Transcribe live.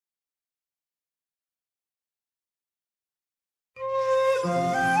Hi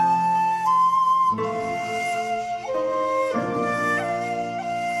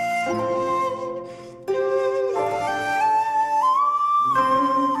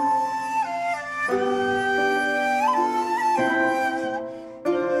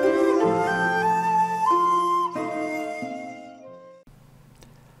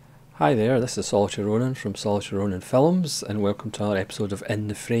there, this is Solitary Ronin from Solitary Ronin Films, and welcome to another episode of In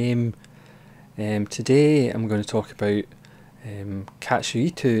the Frame. Today I'm going to talk about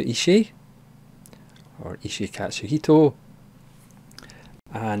Katsuhito Ishii, or Ishii Katsuhito,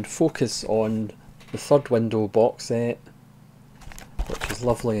 and focus on the third window box set, which is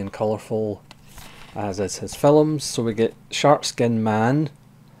lovely and colourful, as is his films. So we get Shark Skin Man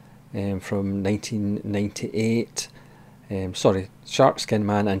from 1998. Shark Skin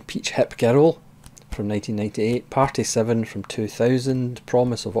Man and Peach Hip Girl from 1998, Party 7 from 2000,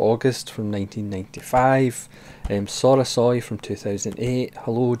 Promise of August from 1995, Sorasoi from 2008,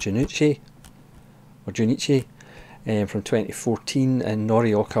 Hello Junichi, from 2014, and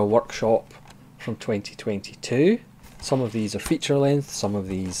Norioka Workshop from 2022. Some of these are feature length, some of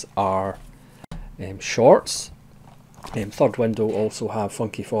these are shorts. Third window also have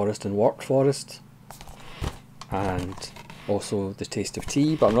Funky Forest and Warped Forest, and also The Taste of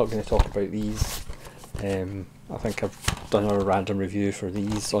Tea, but I'm not going to talk about these. I think I've done a random review for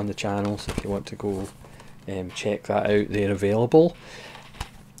these on the channel, so if you want to go check that out, they're available.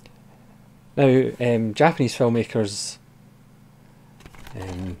 Now, Japanese filmmakers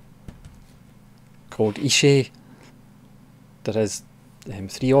called Ishii, there is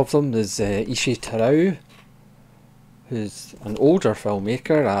 3 of them. There's Ishii Terao, who's an older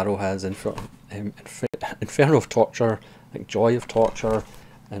filmmaker. Arrow has Inferno of Torture, like Joy of Torture,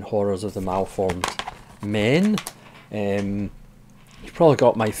 and Horrors of the Malformed Men. You've probably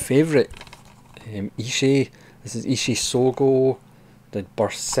got my favourite Ishii. This is Ishii Sogo, did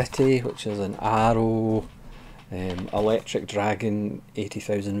Burst City, which is an Arrow, Electric Dragon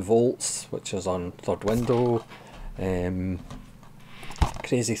 80,000 Volts, which is on third window,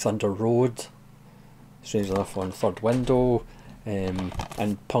 Crazy Thunder Road, strangely enough, on third window,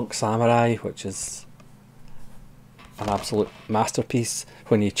 and Punk Samurai, which is an absolute masterpiece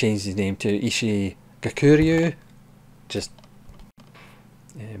when he changed his name to Ishii Gakuryu, just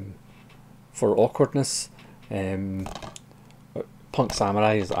for awkwardness. Punk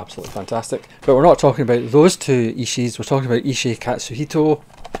Samurai is absolutely fantastic, but we're not talking about those 2 Ishiis, we're talking about Ishii Katsuhito.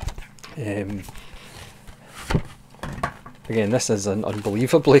 Again, this is an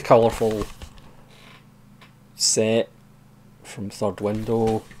unbelievably colourful set from third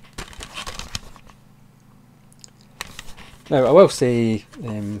window. Now, I will say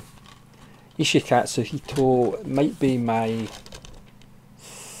Ishii Katsuhito might be my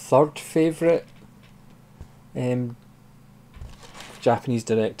third favourite Japanese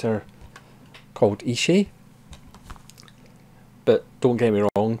director called Ishii, but don't get me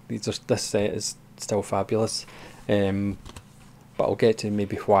wrong, this set is still fabulous, but I'll get to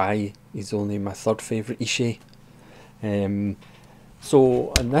maybe why he's only my third favourite Ishii.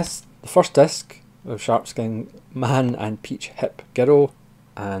 So in this, the first disc of Shark Skin Man and Peach Hip Girl,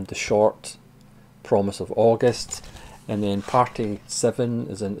 and the short Promise of August, and then Party 7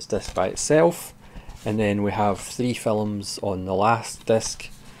 is in its disc by itself, and then we have 3 films on the last disc,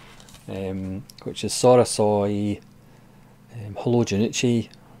 which is Sorasoi, Hello Junichi,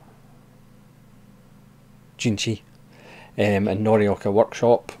 and Norioka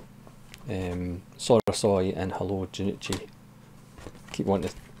Workshop. Sorasoi and Hello Junichi, keep wanting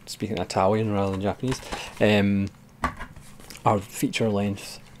to speak in Italian rather than Japanese, are feature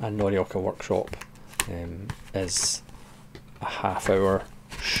length, and Norioka Workshop is a half-hour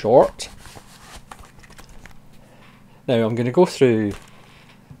short. Now I'm going to go through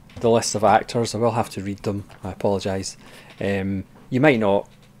the list of actors. I will have to read them, I apologise. You might not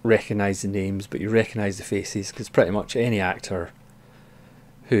recognise the names, but you recognise the faces, because pretty much any actor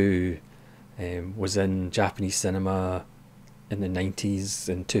who was in Japanese cinema in the 90s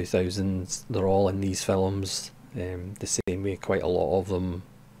and 2000s, they're all in these films. The same way quite a lot of them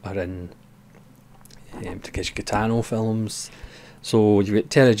are in Takeshi Kitano films. So you get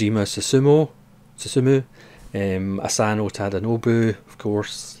Terajima Susumu, Asano Tadanobu, of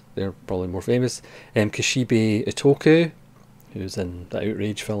course, they're probably more famous, Kishibe Itoku, who's in the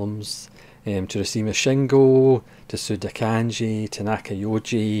Outrage films, Tsurashima Shingo, Tsuda Kanji, Tanaka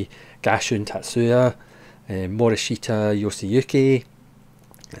Yoji, Gashun Tatsuya, Morishita Yoshiyuki,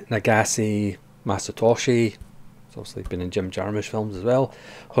 Nagase Masatoshi, he's obviously been in Jim Jarmusch films as well,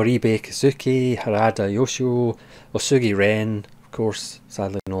 Horibe Kazuki, Harada Yoshio, Osugi Ren, of course,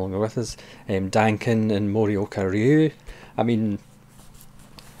 sadly no longer with us, Danken and Morioka Ryu. I mean,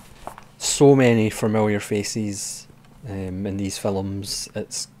 So many familiar faces in these films,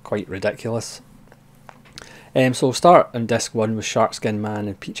 it's quite ridiculous. So we'll start on disc 1 with Shark Skin Man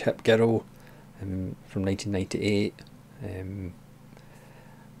and Peach Hip Girl from 1998.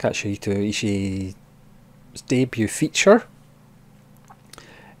 Katsuhito Ishii's debut feature.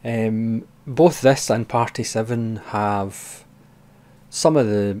 Both this and Party 7 have some of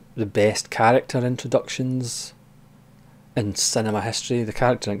the best character introductions in cinema history. The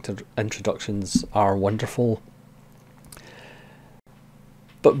character introductions are wonderful.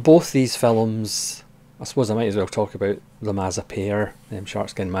 But both these films, I suppose I might as well talk about them as a pair, Shark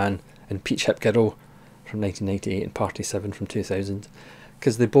Skin Man and Peach Hip Girl from 1998 and Party 7 from 2000,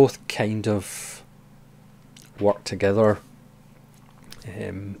 because they both kind of work together.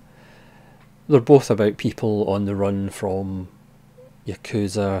 They're both about people on the run from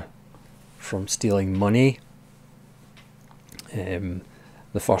Yakuza, from stealing money.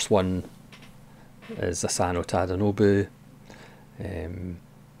 The first one is Asano Tadanobu, and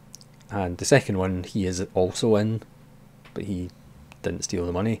the second one he is also in, but he didn't steal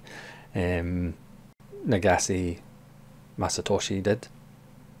the money. Nagase Masatoshi did.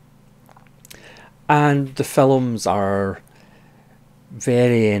 And the films are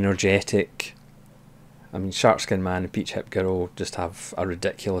very energetic. I mean, Shark Skin Man and Peach Hip Girl just have a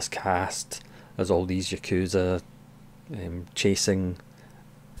ridiculous cast as all these Yakuza chasing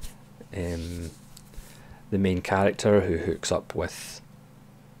the main character, who hooks up with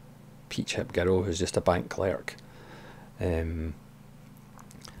Peach Hip Girl, who's just a bank clerk, and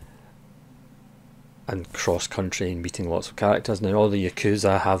cross country and meeting lots of characters. Now all the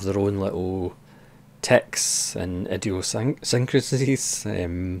Yakuza have their own little tics and idiosyncrasies.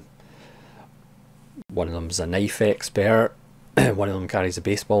 One of them's a knife expert, one of them carries a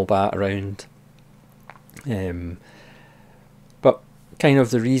baseball bat around. But kind of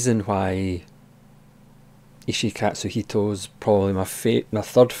the reason why Ishii Katsuhito's probably my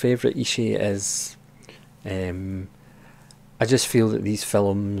third favourite Ishii is, I just feel that these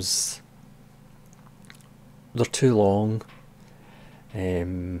films, they're too long.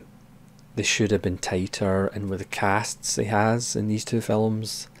 They should have been tighter, and with the casts he has in these two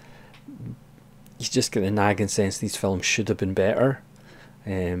films, you just get the nagging sense these films should have been better.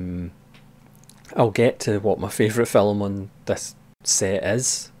 I'll get to what my favourite film on this set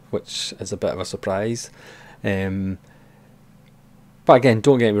is, which is a bit of a surprise. But again,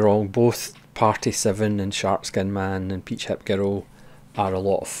 don't get me wrong, both Party 7 and Shark Skin Man and Peach Hip Girl are a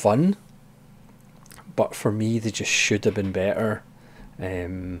lot of fun, but for me they just should have been better.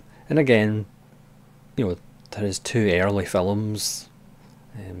 And again, you know, there is two early films,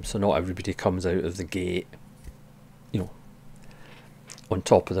 so not everybody comes out of the gate, you know, on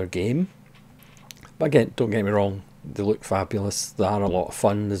top of their game. But again, don't get me wrong, they look fabulous, they are a lot of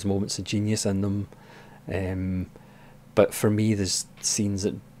fun, there's moments of genius in them. But for me, there's scenes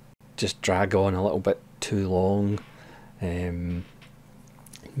that just drag on a little bit too long.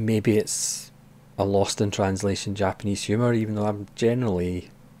 Maybe it's a lost in translation Japanese humour, even though I'm generally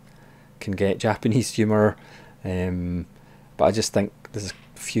can get Japanese humour. But I just think there's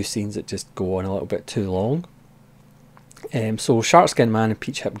a few scenes that just go on a little bit too long. So Shark Skin Man and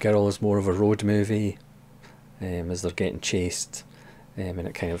Peach Hip Girl is more of a road movie, as they're getting chased, and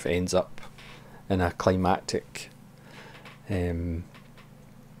it kind of ends up in a climactic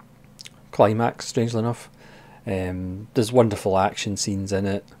climax, strangely enough. There's wonderful action scenes in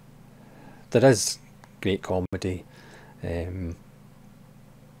it. There is great comedy. You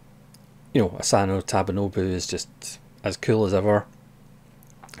know, Asano Tadanobu is just as cool as ever.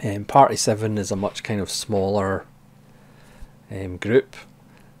 Party 7 is a much kind of smaller group.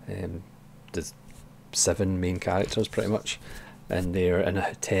 There's 7 main characters pretty much, and they're in a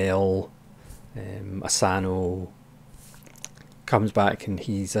hotel. Asano comes back and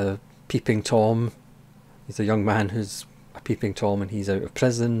he's a peeping Tom. He's a young man who's a peeping Tom, and he's out of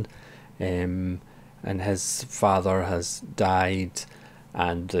prison, and his father has died,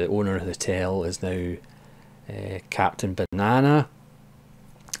 and the owner of the hotel is now Captain Banana,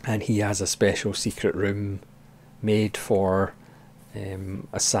 and he has a special secret room made for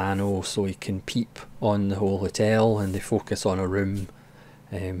Asano so he can peep on the whole hotel, and they focus on a room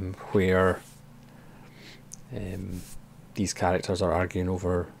where these characters are arguing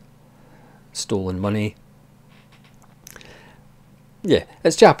over stolen money. Yeah,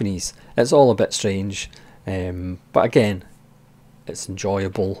 it's Japanese, it's all a bit strange, but again, it's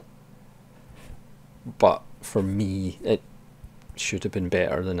enjoyable. But for me, it should have been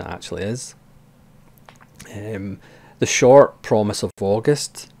better than it actually is. The short Promise of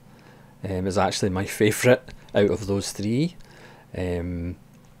August is actually my favourite out of those three.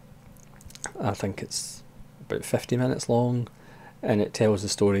 I think it's about 50 minutes long, and it tells the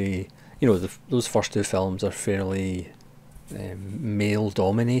story. You know, those first two films are fairly male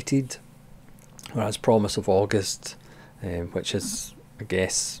dominated, whereas Promise of August, which is, I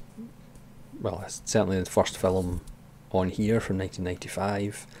guess, well, it's certainly the first film on here from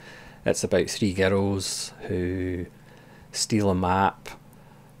 1995. It's about three girls who steal a map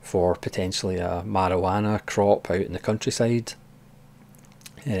for potentially a marijuana crop out in the countryside,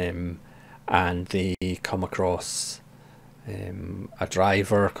 and they come across a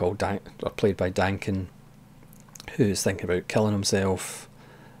driver played by Duncan, who's thinking about killing himself,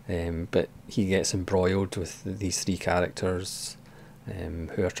 but he gets embroiled with these three characters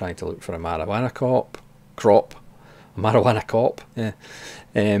who are trying to look for a marijuana cop. Yeah.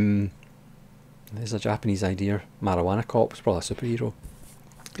 There's a Japanese idea. Marijuana cop is probably a superhero.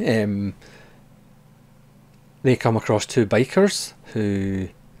 They come across two bikers who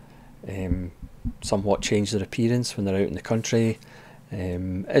somewhat change their appearance when they're out in the country.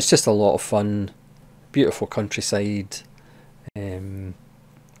 It's just a lot of fun, beautiful countryside, and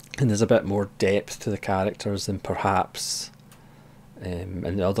there's a bit more depth to the characters than perhaps in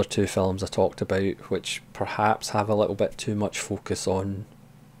the other two films I talked about, which perhaps have a little bit too much focus on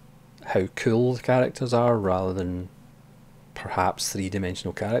how cool the characters are rather than perhaps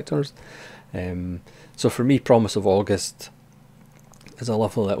three-dimensional characters. So for me, Promise of August is a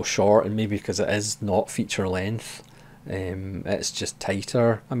lovely little short, and maybe because it is not feature length, it's just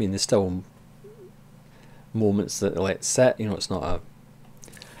tighter. I mean, there's still moments that let sit, you know, it's not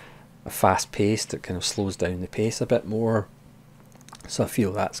a fast paced, it kind of slows down the pace a bit more. So I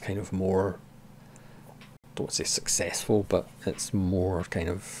feel that's kind of more, don't say successful, but it's more kind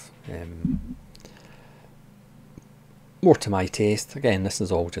of more to my taste. Again, this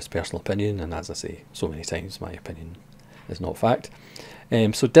is all just personal opinion, and as I say so many times, my opinion is not fact.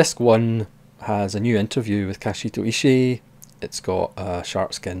 So disc 1 has a new interview with Katsuhito Ishii. It's got a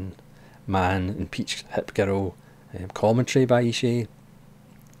shark skin man and peach hip girl commentary by Ishii,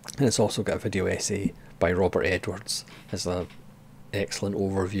 and it's also got a video essay by Robert Edwards as an excellent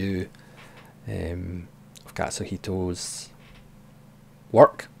overview of Katsuhito's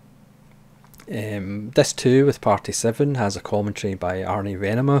work. Disc 2 with Party 7 has a commentary by Arnie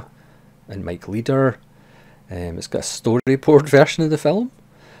Venema and Mike Leader. It's got a storyboard version of the film.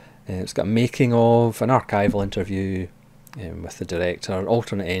 It's got a making of, an archival interview with the director,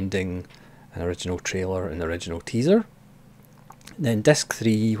 alternate ending, an original trailer and the original teaser. Then disc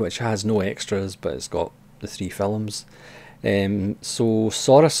 3, which has no extras but it's got the three films. So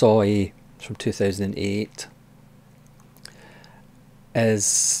Sorasoi from 2008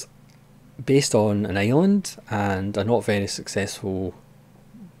 is based on an island and a not very successful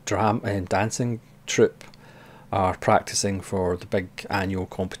dancing troupe are practicing for the big annual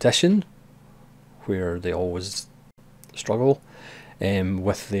competition where they always struggle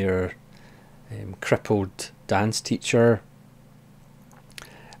with their crippled dance teacher,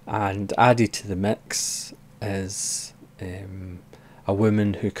 and added to the mix is a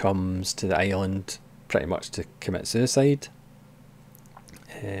woman who comes to the island pretty much to commit suicide.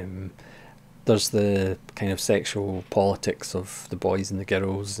 There's the kind of sexual politics of the boys and the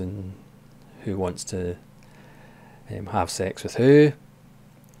girls and who wants to have sex with who,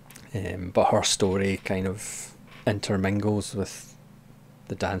 but her story kind of intermingles with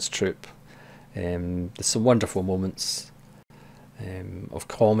the dance troupe. There's some wonderful moments of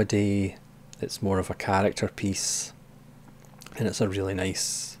comedy. It's more of a character piece, and it's a really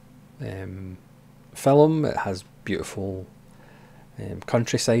nice film. It has beautiful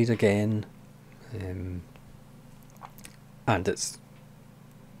countryside again, and it's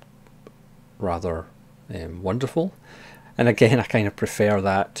rather wonderful. And again, I kind of prefer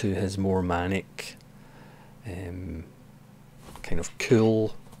that to his more manic, kind of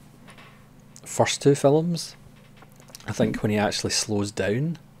cool first two films. I think when he actually slows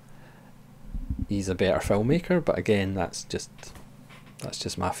down, he's a better filmmaker. But again, that's just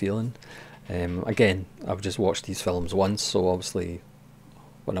my feeling. Again, I've just watched these films once, so obviously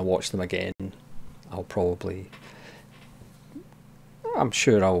when I watch them again, I'm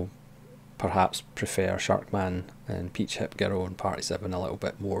sure I'll perhaps prefer Sharkman and Peach Hip Girl and Party 7 a little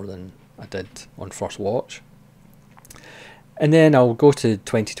bit more than I did on first watch. And then I'll go to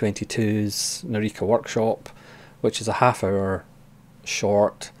 2022's Narika Workshop, which is a half-hour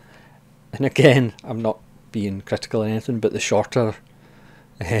short. And again, I'm not being critical or anything, but the shorter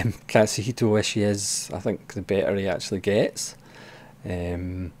Katsuhito Ishii is, I think the better he actually gets.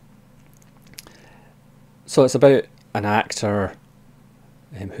 So it's about an actor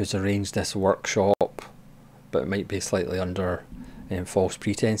who's arranged this workshop, but it might be slightly under false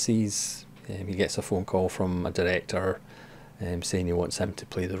pretenses. He gets a phone call from a director saying he wants him to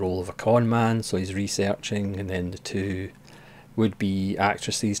play the role of a con man, so he's researching, and then the two would-be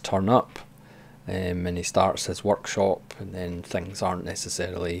actresses turn up, and he starts his workshop, and then things aren't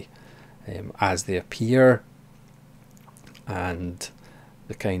necessarily as they appear, and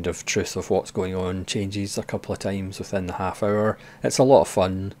the kind of truth of what's going on changes a couple of times within the half hour. It's a lot of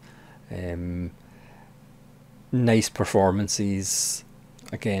fun, nice performances,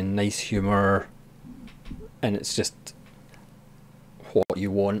 again, nice humour, and it's just what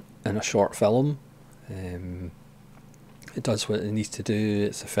you want in a short film. It does what it needs to do,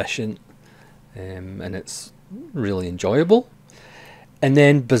 it's efficient, and it's really enjoyable. And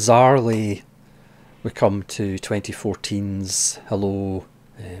then bizarrely we come to 2014's Hello,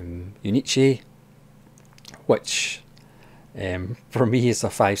 Unichi, which for me is a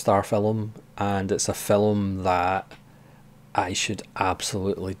 5-star film, and it's a film that I should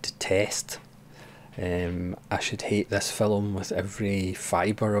absolutely detest. I should hate this film with every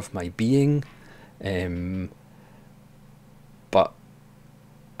fibre of my being, but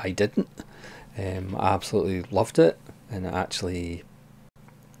I didn't. I absolutely loved it, and it actually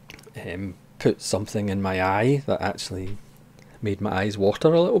put something in my eye that actually made my eyes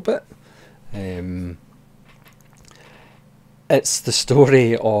water a little bit. It's the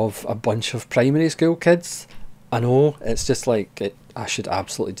story of a bunch of primary school kids. I know, it's just like, I should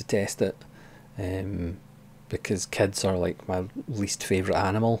absolutely detest it, because kids are like my least favourite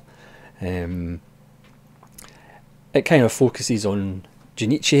animal. It kind of focuses on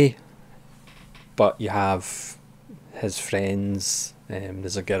Junichi, but you have his friends.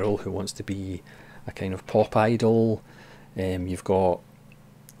 There's a girl who wants to be a kind of pop idol. You've got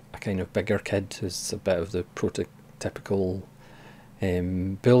a kind of bigger kid who's a bit of the prototypical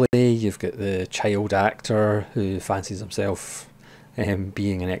bully. You've got the child actor who fancies himself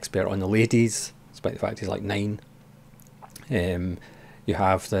being an expert on the ladies, despite the fact he's like 9. You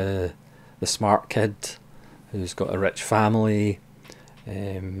have the smart kid who's got a rich family,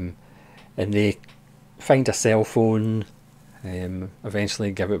 and they find a cell phone,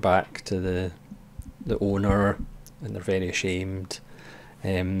 eventually give it back to the owner, and they're very ashamed.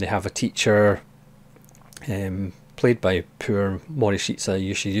 They have a teacher, played by poor Morishitsu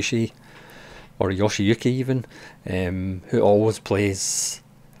Yoshiyuki, or Yoshiyuki even, who always plays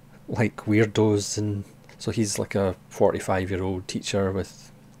like weirdos, and so he's like a 45-year-old teacher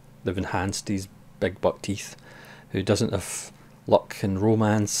they've enhanced his big buck teeth, who doesn't have luck in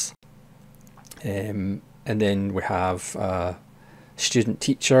romance. And then we have a student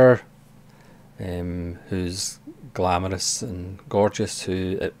teacher, who's glamorous and gorgeous,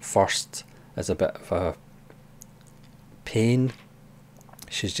 who at first is a bit of a pain.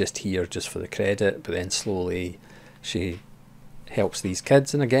 She's just here just for the credit, but then slowly she helps these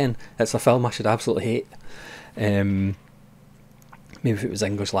kids. And again, it's a film I should absolutely hate. Maybe if it was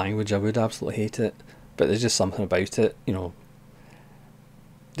English language I would absolutely hate it, but there's just something about it, you know.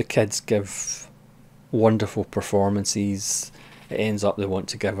 The kids give wonderful performances. It ends up they want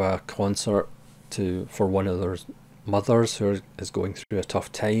to give a concert for one of their mothers who is going through a tough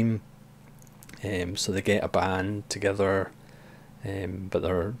time, so they get a band together,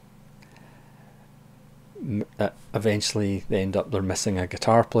 but eventually they end up they're missing a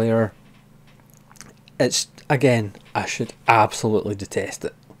guitar player. It's, again, I should absolutely detest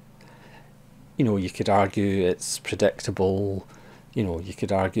it. You know, you could argue it's predictable, you know, you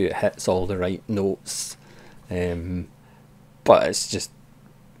could argue it hits all the right notes, but it's just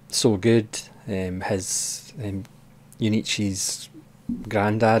so good. Junichi's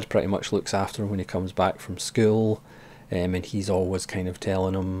granddad pretty much looks after him when he comes back from school, and he's always kind of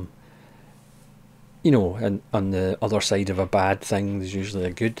telling him, you know, and on the other side of a bad thing there's usually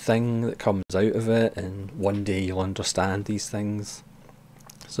a good thing that comes out of it, and one day you'll understand these things.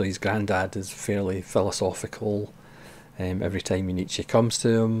 So his granddad is fairly philosophical every time Junichi comes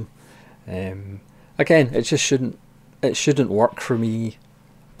to him. Again, it just shouldn't work for me.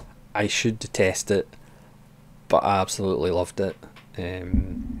 I should detest it, but I absolutely loved it.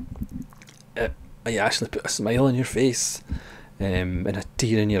 You actually put a smile on your face, and a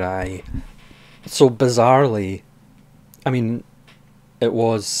tear in your eye. So bizarrely, I mean, it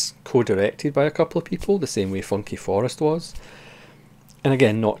was co-directed by a couple of people, the same way Funky Forest was. And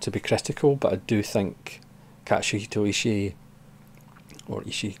again, not to be critical, but I do think Katsuhito Ishii, or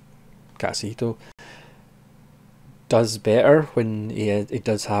Ishii Katsuhito, does better when he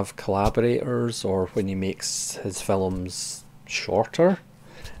does have collaborators, or when he makes his films shorter.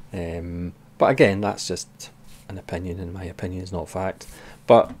 But again, that's just an opinion, and my opinion is not fact.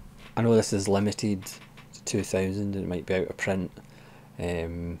 But I know this is limited to 2000 and it might be out of print,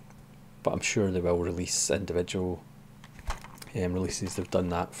 but I'm sure they will release individual releases. They've done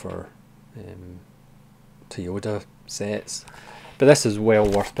that for Toyota sets, but this is well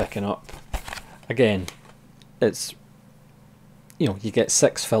worth picking up. Again, it's, you know, you get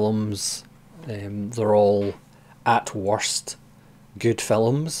 6 films. They're all at worst good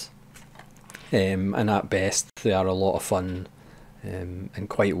films, and at best they are a lot of fun, and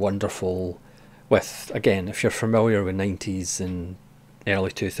quite wonderful. With, again, if you're familiar with 90s and early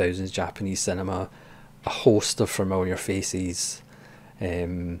 2000s Japanese cinema, a host of familiar faces.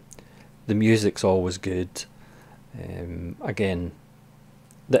 The music's always good. Again,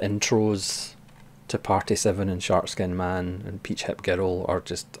 the intros to Party 7 and Sharkskin Man and Peach Hip Girl are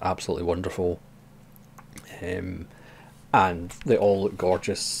just absolutely wonderful. And they all look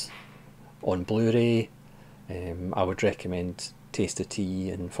gorgeous on Blu-ray. I would recommend Taste of Tea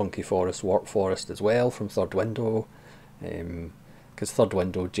and Funky Forest Warp Forest as well from Third Window, because Third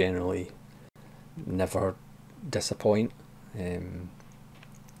Window generally never disappoint.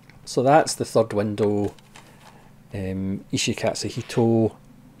 So that's the Third Window Ishii Katsuhito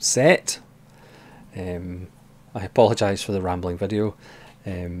set. I apologise for the rambling video,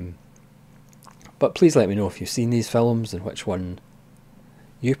 but please let me know if you've seen these films and which one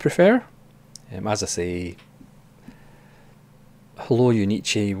you prefer. As I say, Hello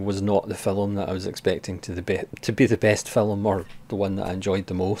Unichi was not the film that I was expecting to be the best film, or the one that I enjoyed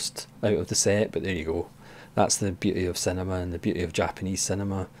the most out of the set, but there you go. That's the beauty of cinema and the beauty of Japanese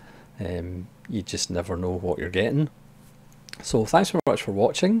cinema. You just never know what you're getting. So thanks very much for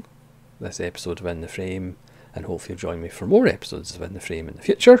watching this episode of In the Frame, and hopefully you'll join me for more episodes of In the Frame in the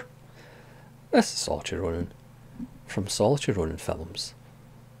future. This is Solitary Ronin from Solitary Ronin Films,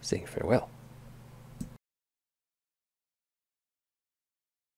 saying farewell.